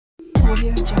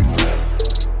Audio Jungle.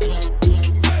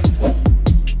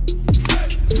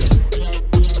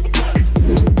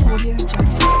 Audio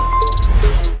Jungle.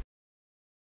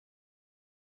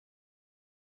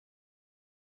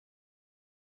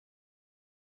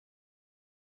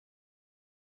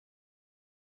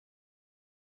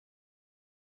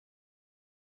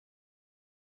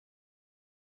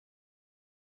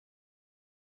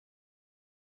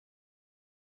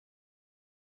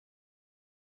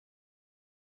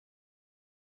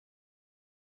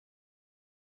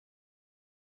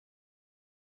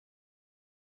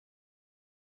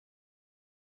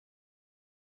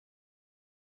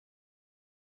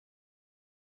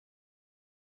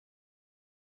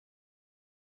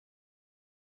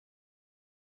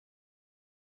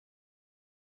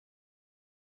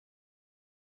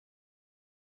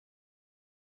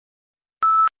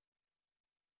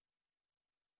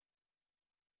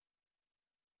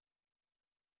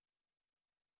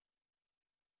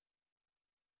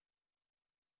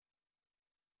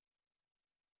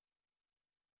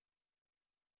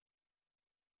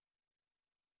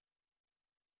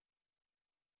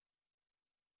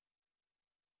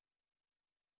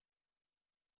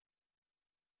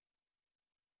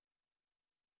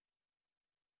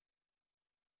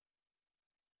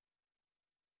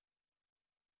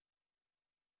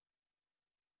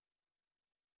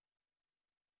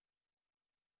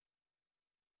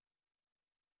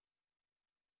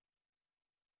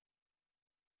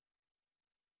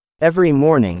 Every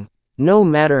morning, no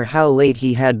matter how late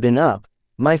he had been up,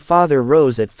 my father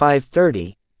rose at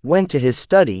 5:30, went to his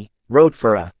study, wrote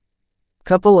for a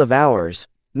couple of hours,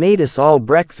 made us all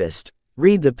breakfast,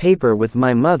 read the paper with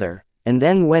my mother, and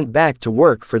then went back to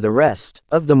work for the rest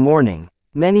of the morning.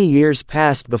 Many years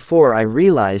passed before I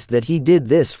realized that he did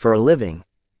this for a living.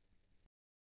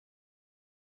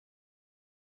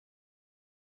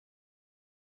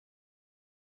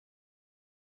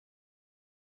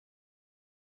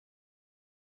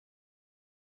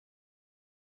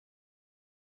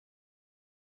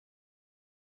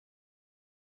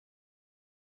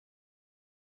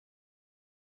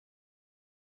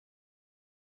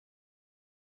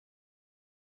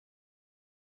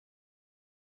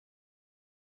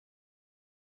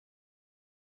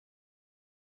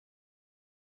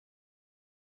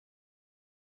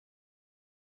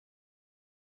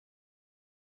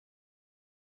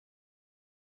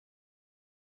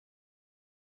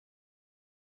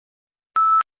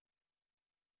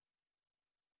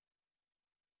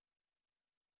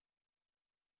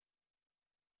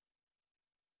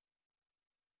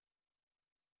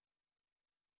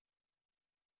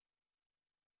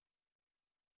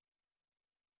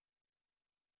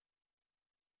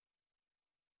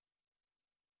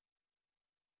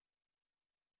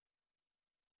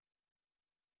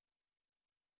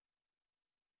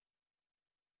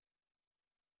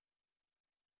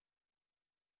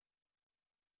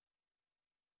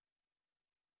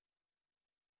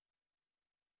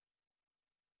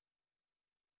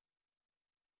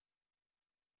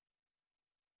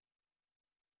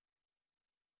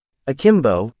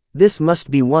 Akimbo, this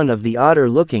must be one of the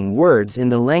odder-looking words in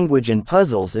the language and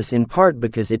puzzles us in part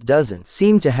because it doesn't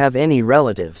seem to have any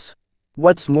relatives.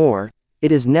 What's more,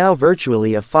 it is now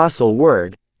virtually a fossil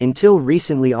word, until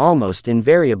recently almost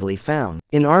invariably found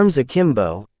in arms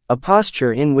akimbo, a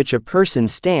posture in which a person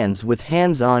stands with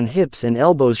hands on hips and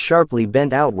elbows sharply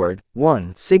bent outward,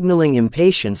 one signaling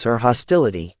impatience or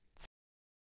hostility.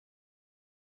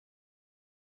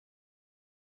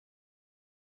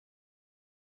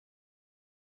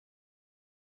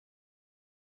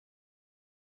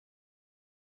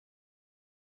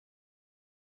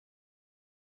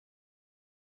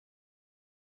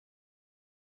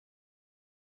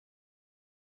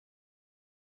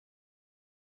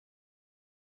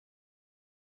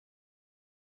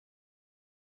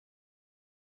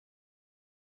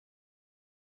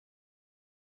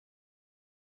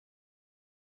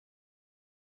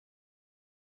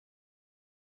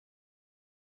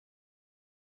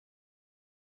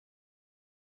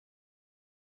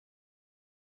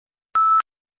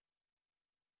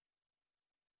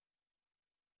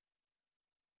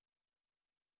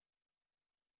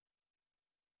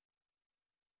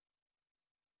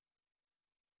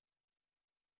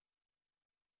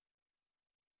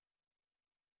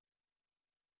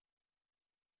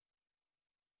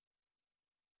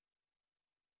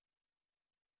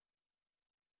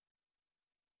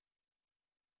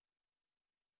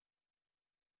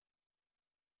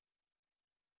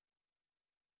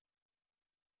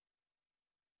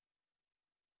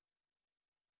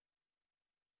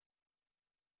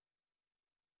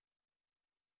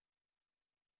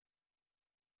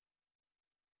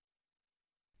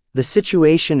 The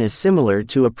situation is similar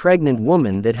to a pregnant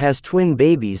woman that has twin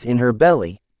babies in her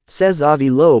belly, says Avi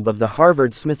Loeb of the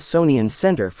Harvard-Smithsonian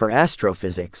Center for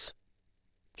Astrophysics.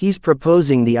 He's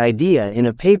proposing the idea in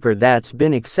a paper that's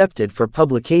been accepted for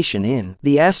publication in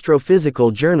the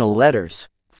Astrophysical Journal Letters.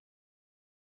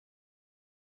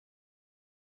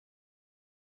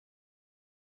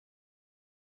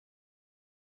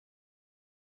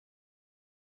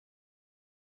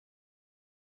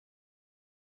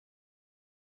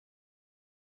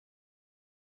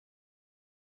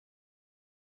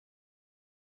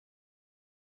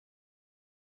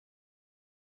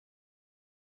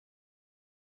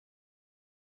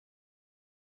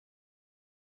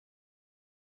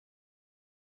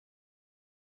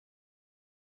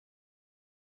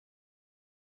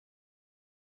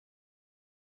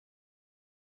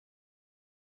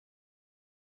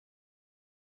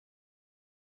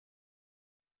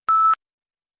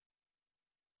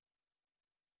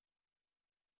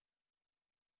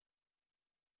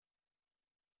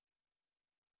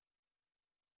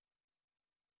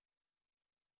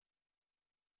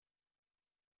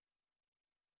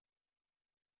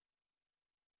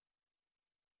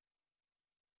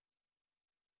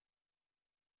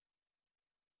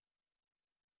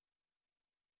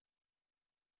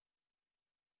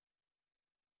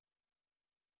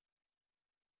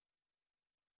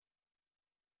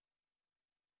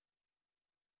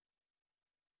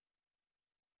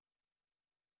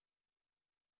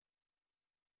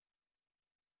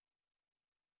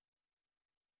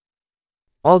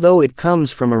 Although it comes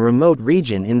from a remote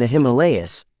region in the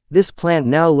Himalayas, this plant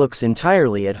now looks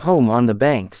entirely at home on the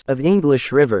banks of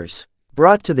English rivers.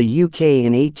 Brought to the UK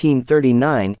in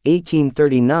 1839,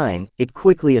 it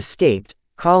quickly escaped,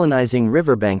 colonizing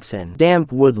riverbanks and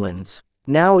damp woodlands.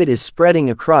 Now it is spreading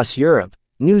across Europe,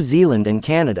 New Zealand and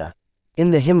Canada.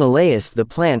 In the Himalayas the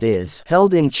plant is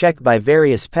held in check by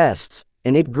various pests,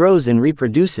 and it grows and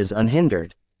reproduces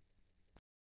unhindered.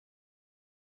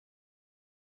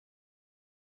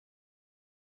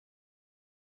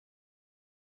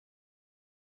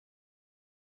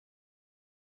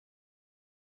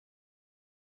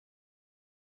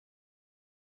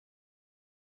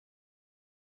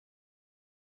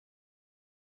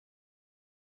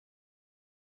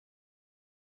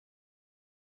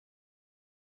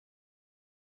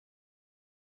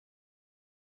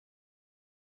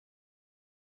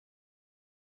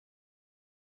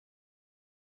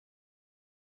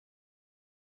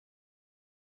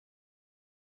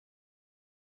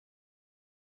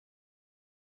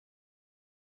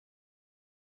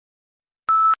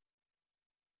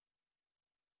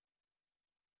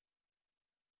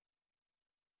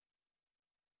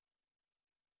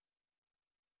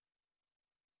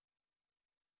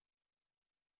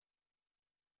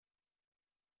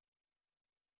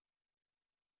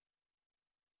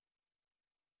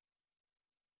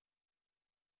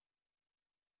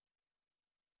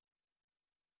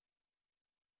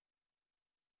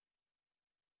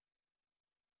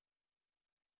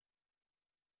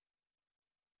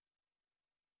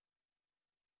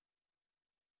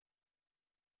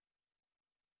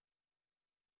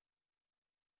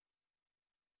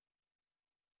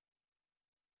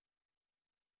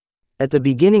 At the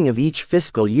beginning of each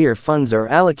fiscal year, funds are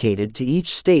allocated to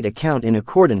each state account in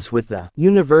accordance with the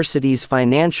university's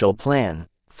financial plan.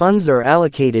 Funds are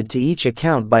allocated to each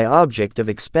account by object of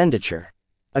expenditure.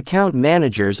 Account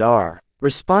managers are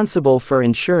responsible for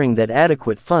ensuring that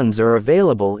adequate funds are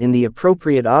available in the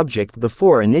appropriate object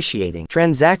before initiating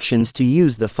transactions to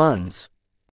use the funds.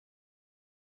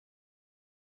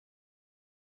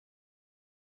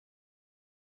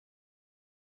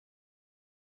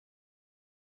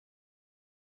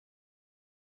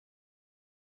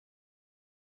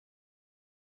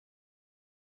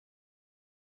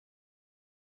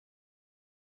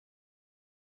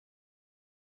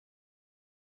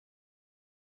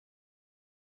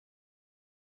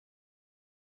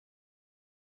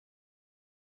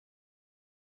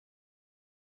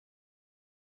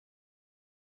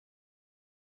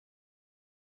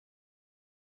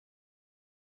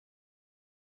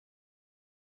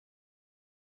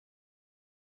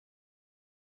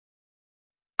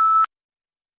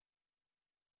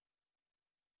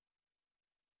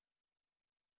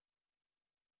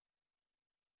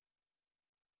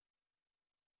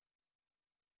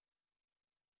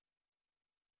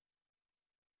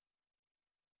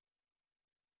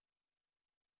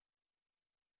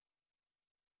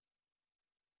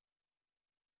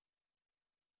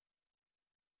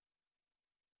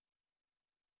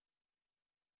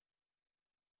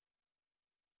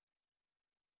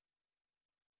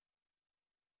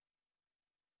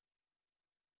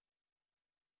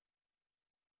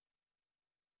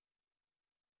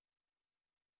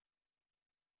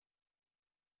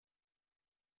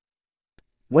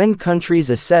 When countries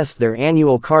assess their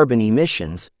annual carbon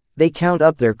emissions, they count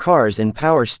up their cars and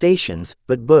power stations,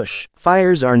 but bush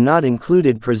fires are not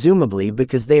included, presumably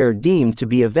because they are deemed to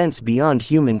be events beyond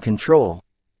human control.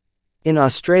 In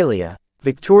Australia,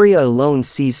 Victoria alone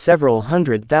sees several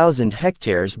 100,000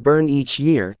 hectares burn each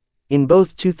year. In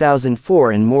both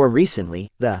 2004 and more recently,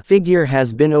 the figure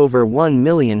has been over 1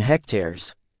 million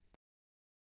hectares.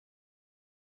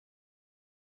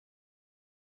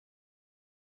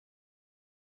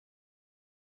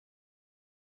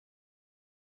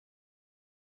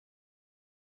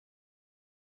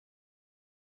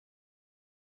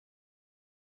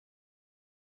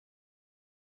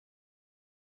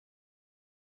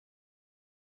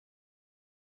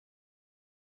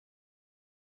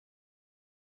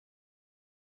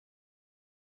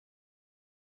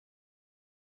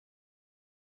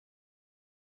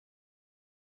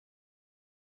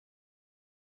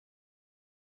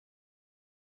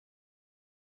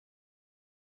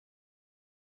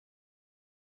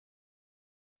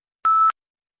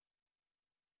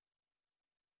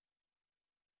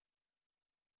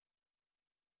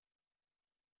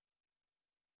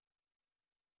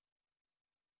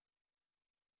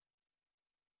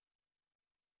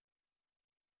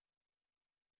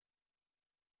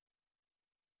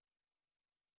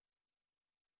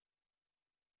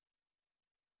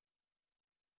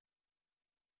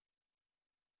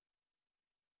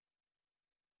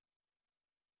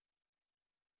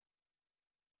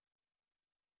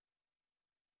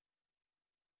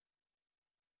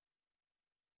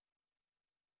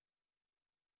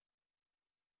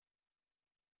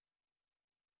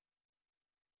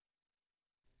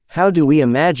 How do we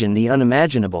imagine the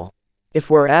unimaginable? If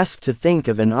we're asked to think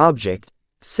of an object,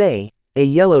 say, a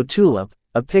yellow tulip,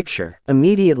 a picture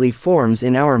immediately forms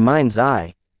in our mind's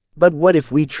eye. But what if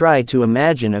we try to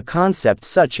imagine a concept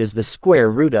such as the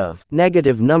square root of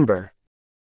negative number?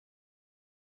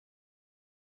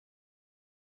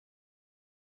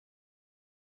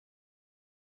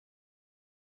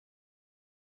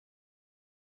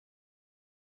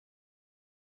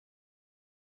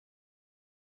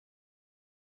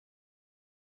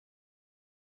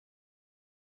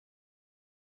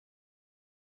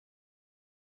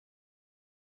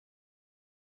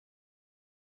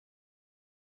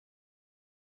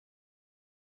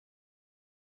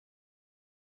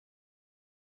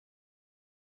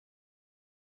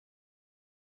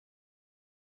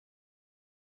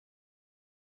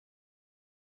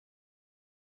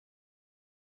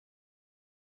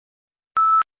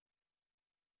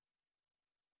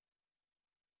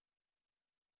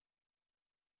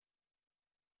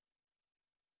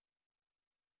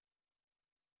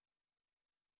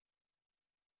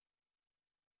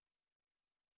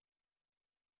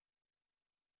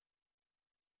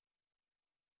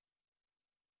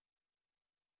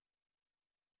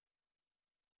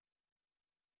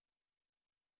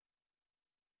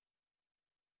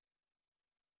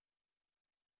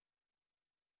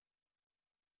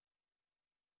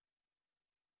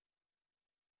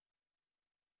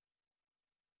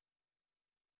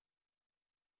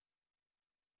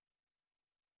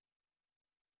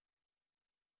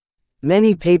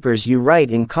 Many papers you write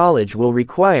in college will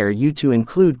require you to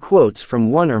include quotes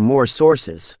from one or more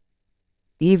sources.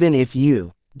 Even if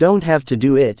you don't have to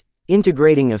do it,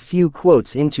 integrating a few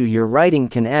quotes into your writing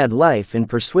can add life and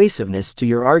persuasiveness to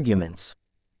your arguments.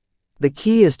 The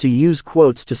key is to use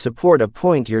quotes to support a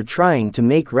point you're trying to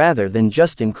make rather than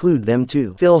just include them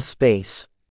to fill space.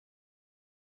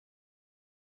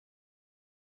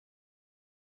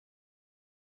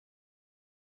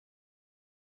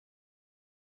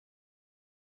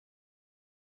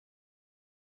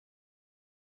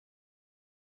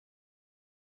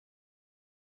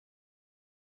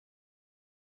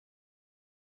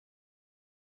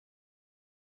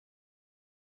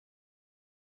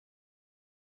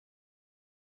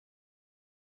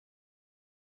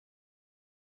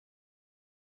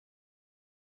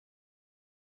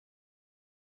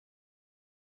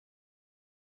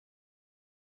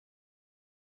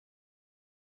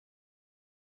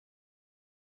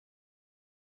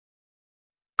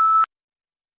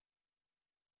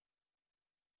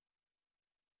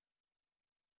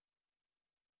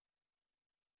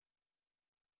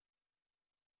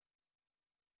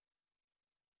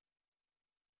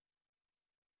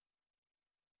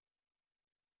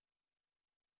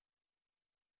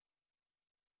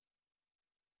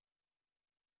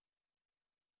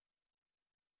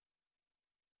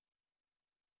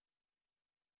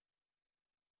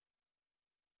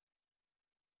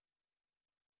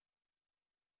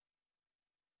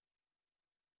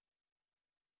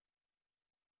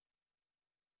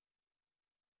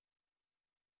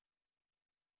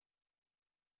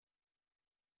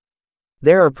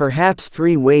 There are perhaps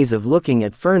three ways of looking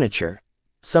at furniture.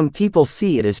 Some people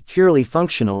see it as purely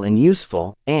functional and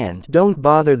useful, and don't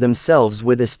bother themselves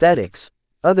with aesthetics.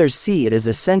 Others see it as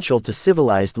essential to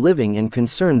civilized living and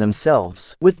concern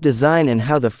themselves with design and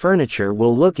how the furniture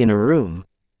will look in a room.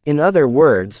 In other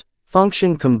words,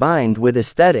 function combined with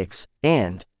aesthetics,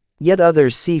 and yet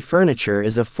others see furniture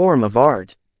as a form of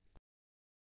art.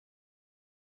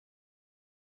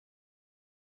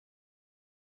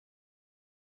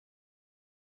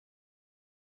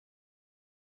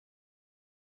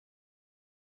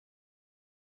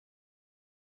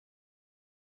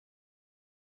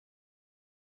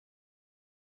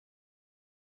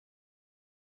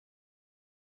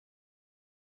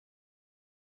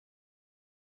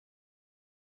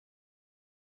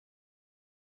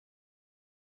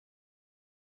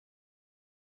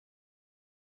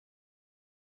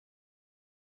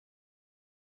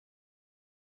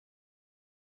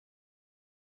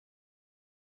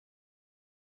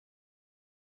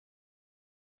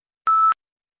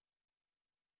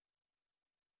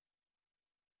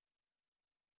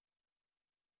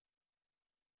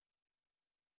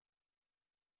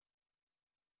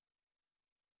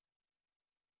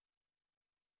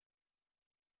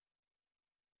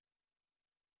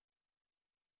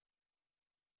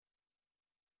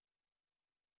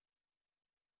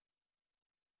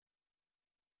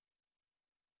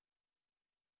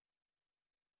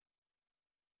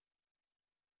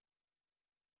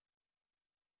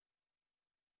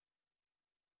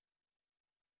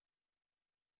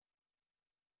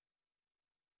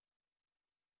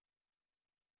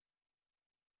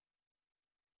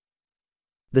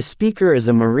 The speaker is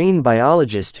a marine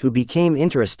biologist who became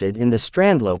interested in the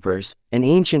strandlopers, an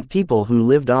ancient people who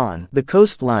lived on the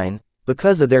coastline,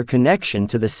 because of their connection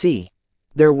to the sea.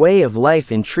 Their way of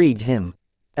life intrigued him.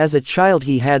 As a child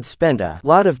he had spent a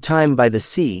lot of time by the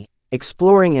sea,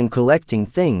 exploring and collecting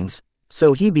things,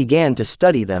 so he began to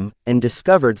study them, and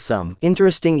discovered some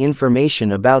interesting information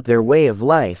about their way of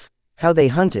life, how they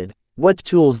hunted, what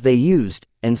tools they used,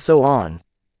 and so on.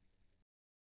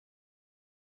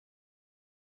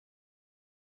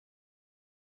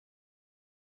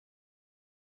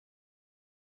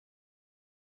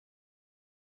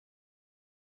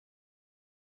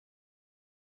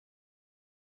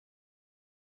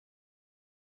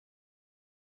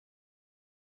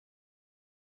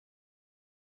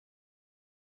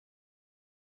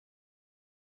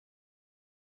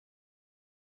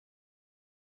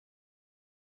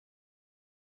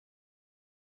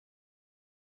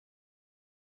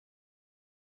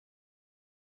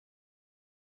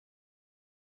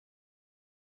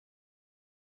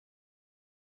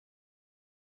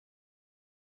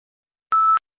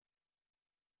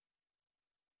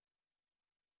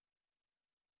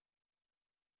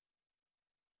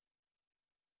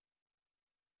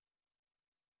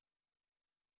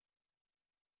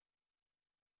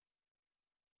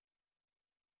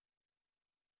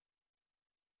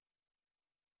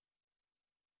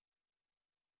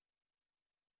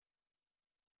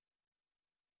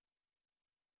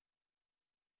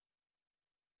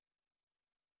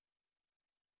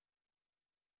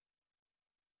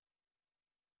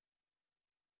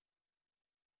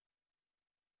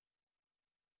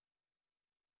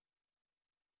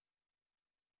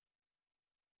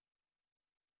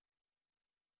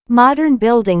 Modern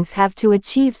buildings have to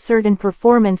achieve certain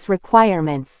performance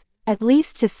requirements, at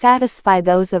least to satisfy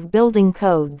those of building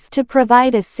codes, to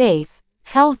provide a safe,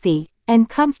 healthy, and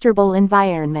comfortable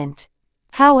environment.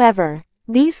 However,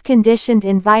 these conditioned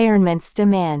environments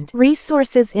demand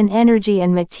resources in energy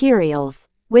and materials,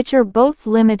 which are both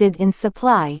limited in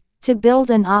supply, to build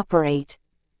and operate.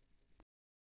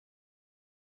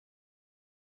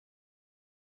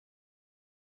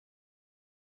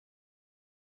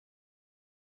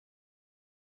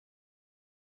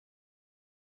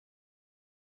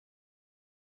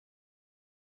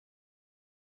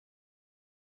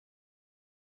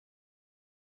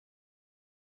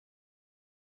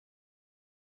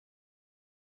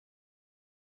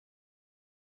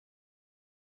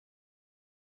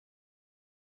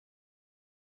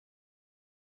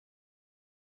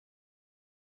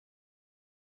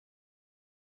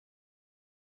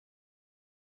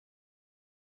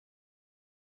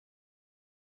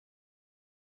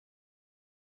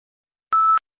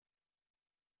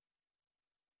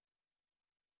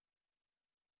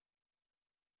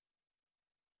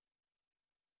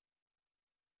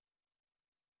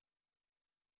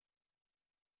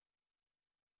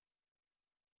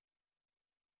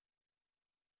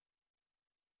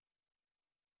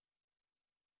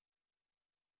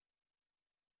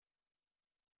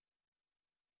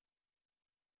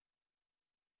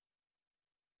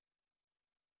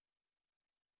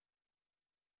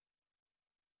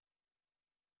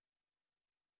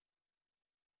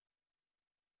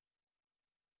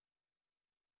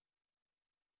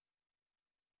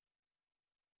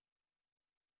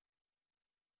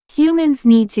 Humans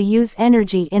need to use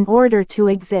energy in order to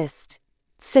exist.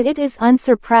 So it is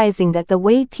unsurprising that the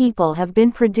way people have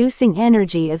been producing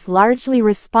energy is largely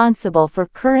responsible for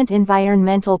current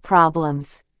environmental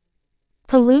problems.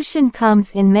 Pollution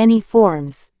comes in many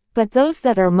forms, but those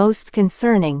that are most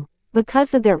concerning,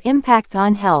 because of their impact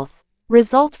on health,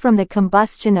 result from the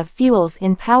combustion of fuels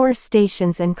in power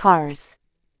stations and cars.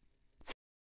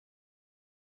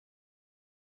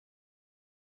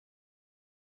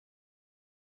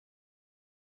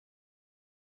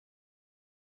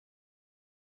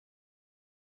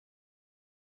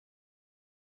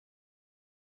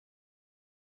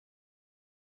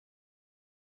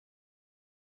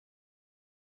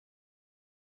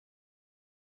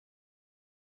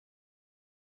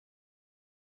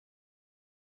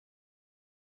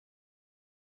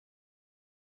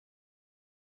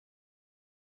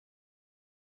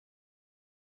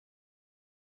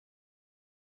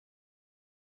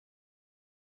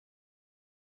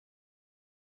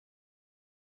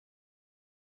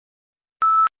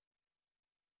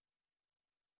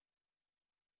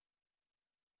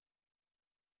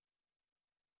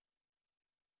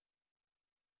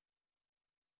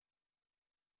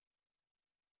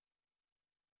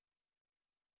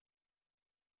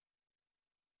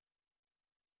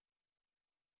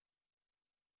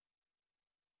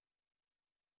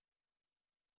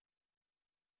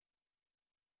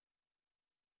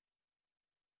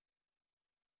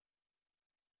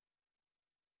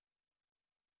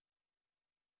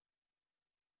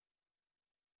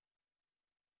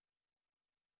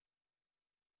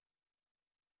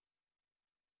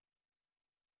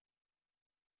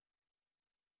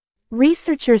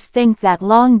 Researchers think that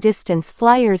long-distance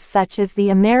flyers such as the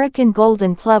American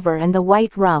golden plover and the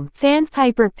white-rumped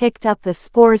sandpiper picked up the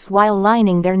spores while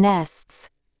lining their nests.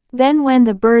 Then when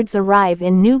the birds arrive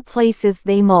in new places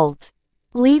they molt,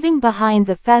 leaving behind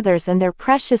the feathers and their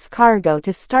precious cargo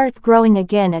to start growing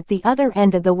again at the other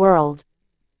end of the world.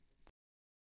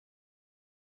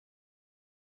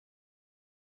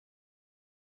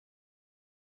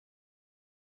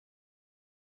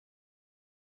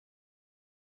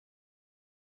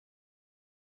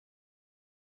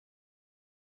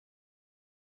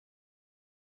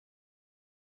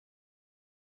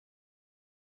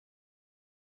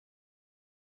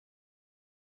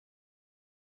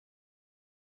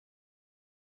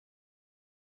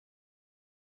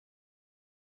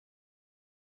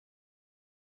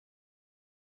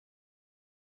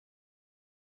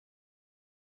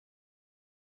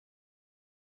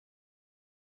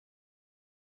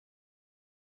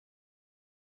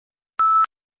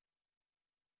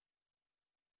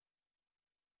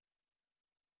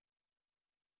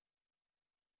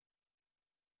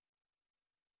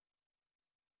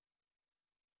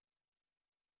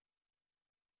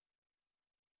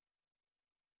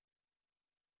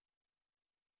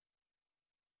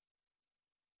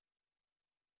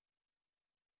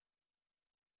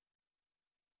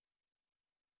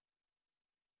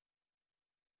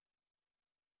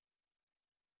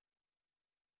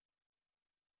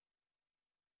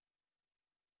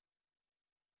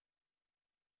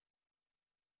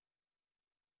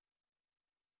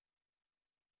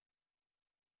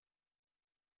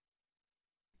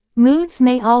 Moods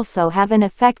may also have an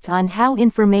effect on how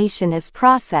information is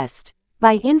processed,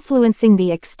 by influencing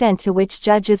the extent to which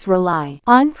judges rely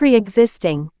on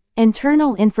pre-existing,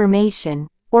 internal information,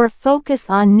 or focus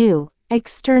on new,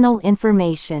 external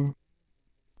information.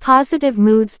 Positive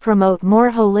moods promote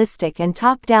more holistic and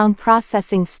top-down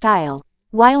processing style,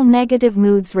 while negative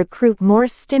moods recruit more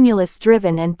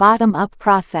stimulus-driven and bottom-up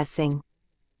processing.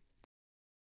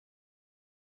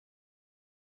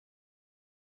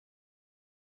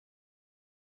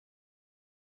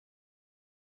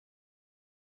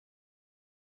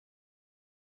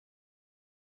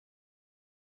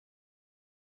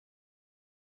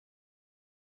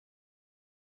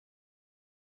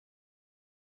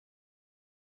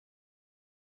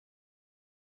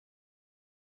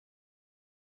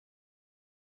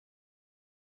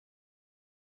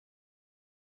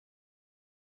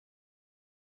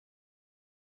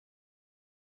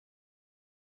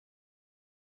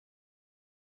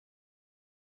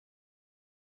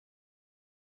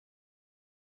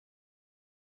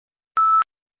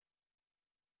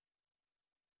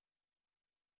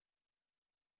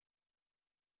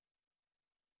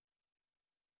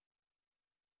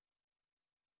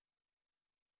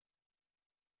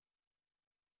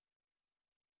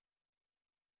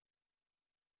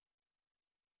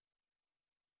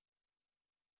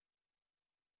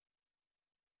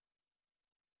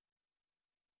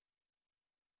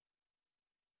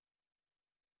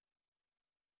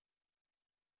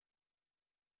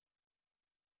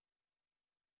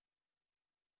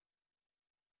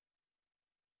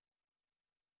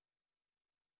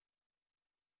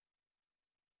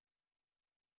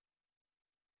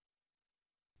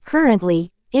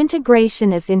 Currently,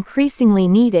 integration is increasingly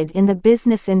needed in the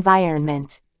business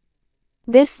environment.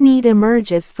 This need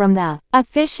emerges from the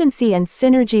efficiency and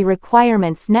synergy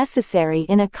requirements necessary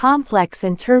in a complex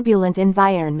and turbulent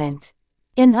environment.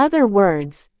 In other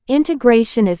words,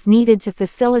 integration is needed to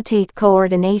facilitate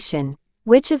coordination,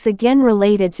 which is again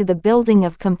related to the building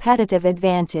of competitive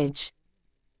advantage.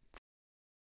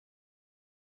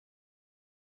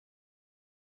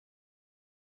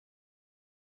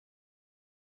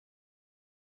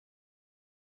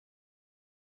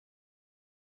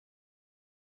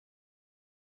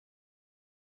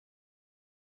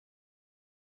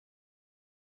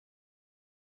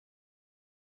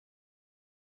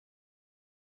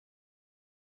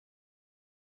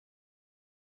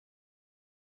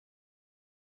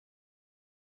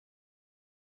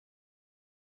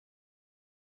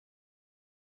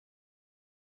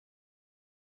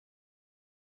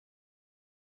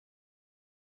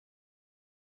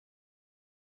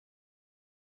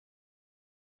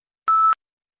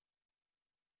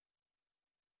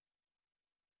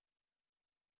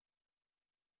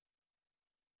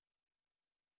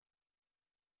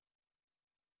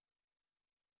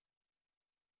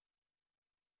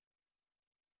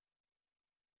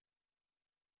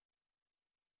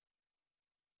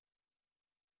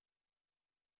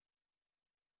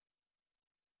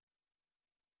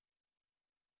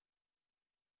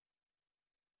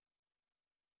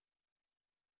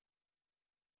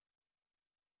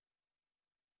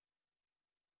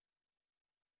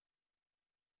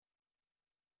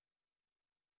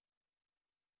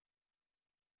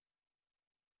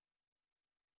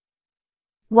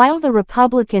 While the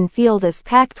Republican field is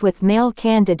packed with male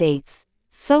candidates,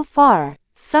 so far,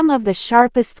 some of the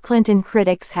sharpest Clinton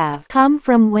critics have come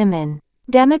from women.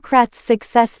 Democrats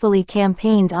successfully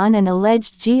campaigned on an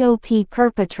alleged GOP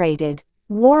perpetrated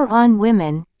war on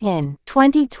women in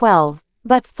 2012,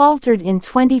 but faltered in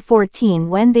 2014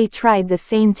 when they tried the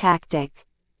same tactic.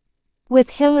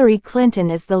 With Hillary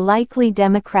Clinton as the likely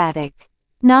Democratic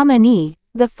nominee,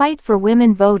 the fight for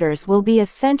women voters will be a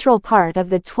central part of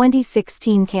the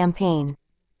 2016 campaign.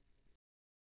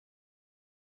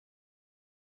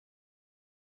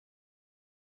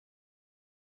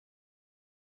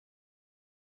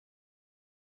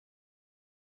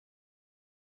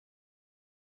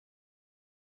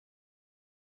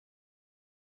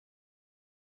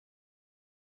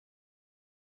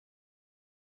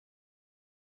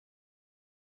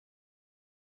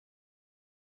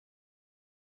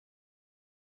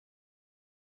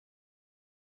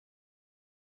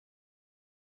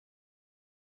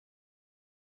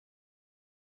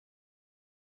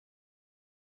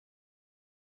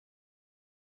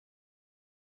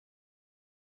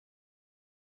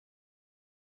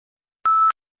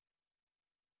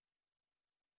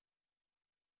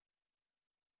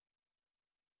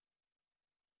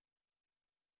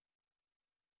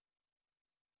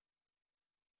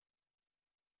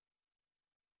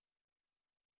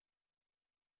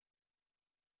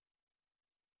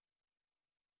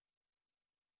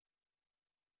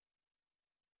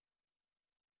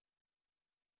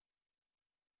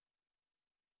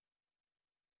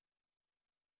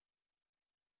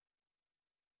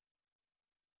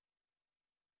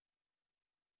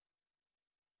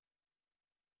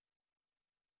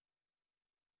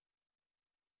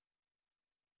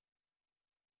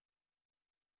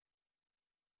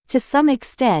 To some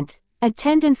extent,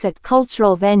 attendance at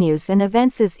cultural venues and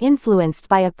events is influenced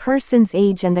by a person's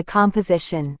age and the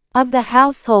composition of the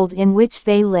household in which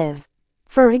they live.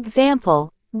 For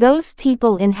example, those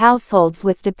people in households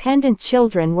with dependent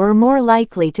children were more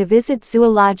likely to visit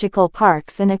zoological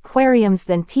parks and aquariums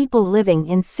than people living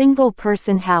in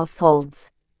single-person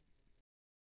households.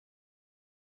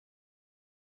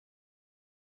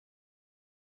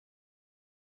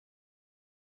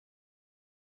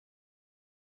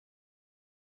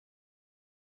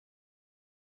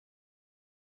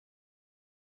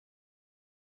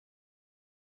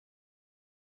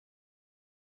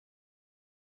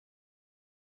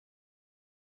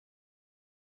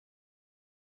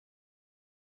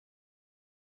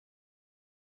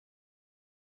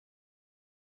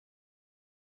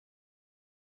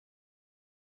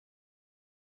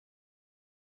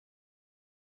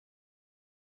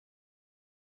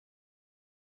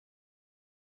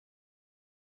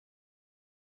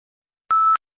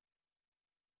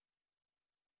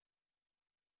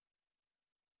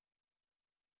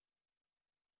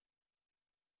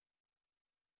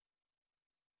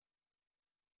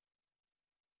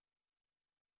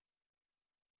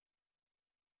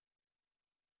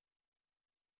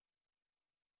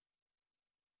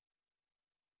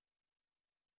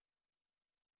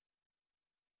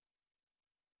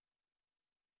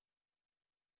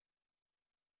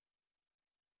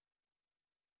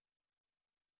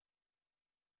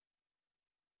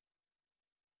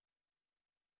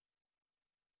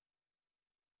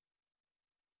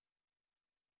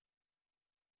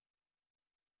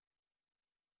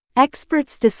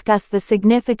 Experts discuss the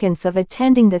significance of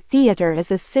attending the theater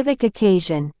as a civic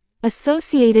occasion,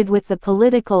 associated with the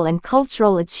political and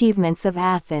cultural achievements of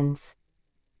Athens.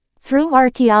 Through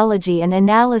archaeology and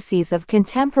analyses of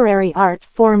contemporary art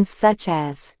forms such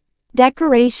as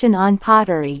decoration on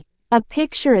pottery, a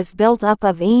picture is built up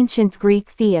of ancient Greek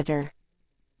theater.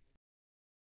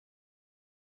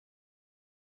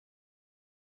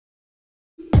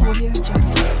 Audio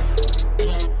Jungle.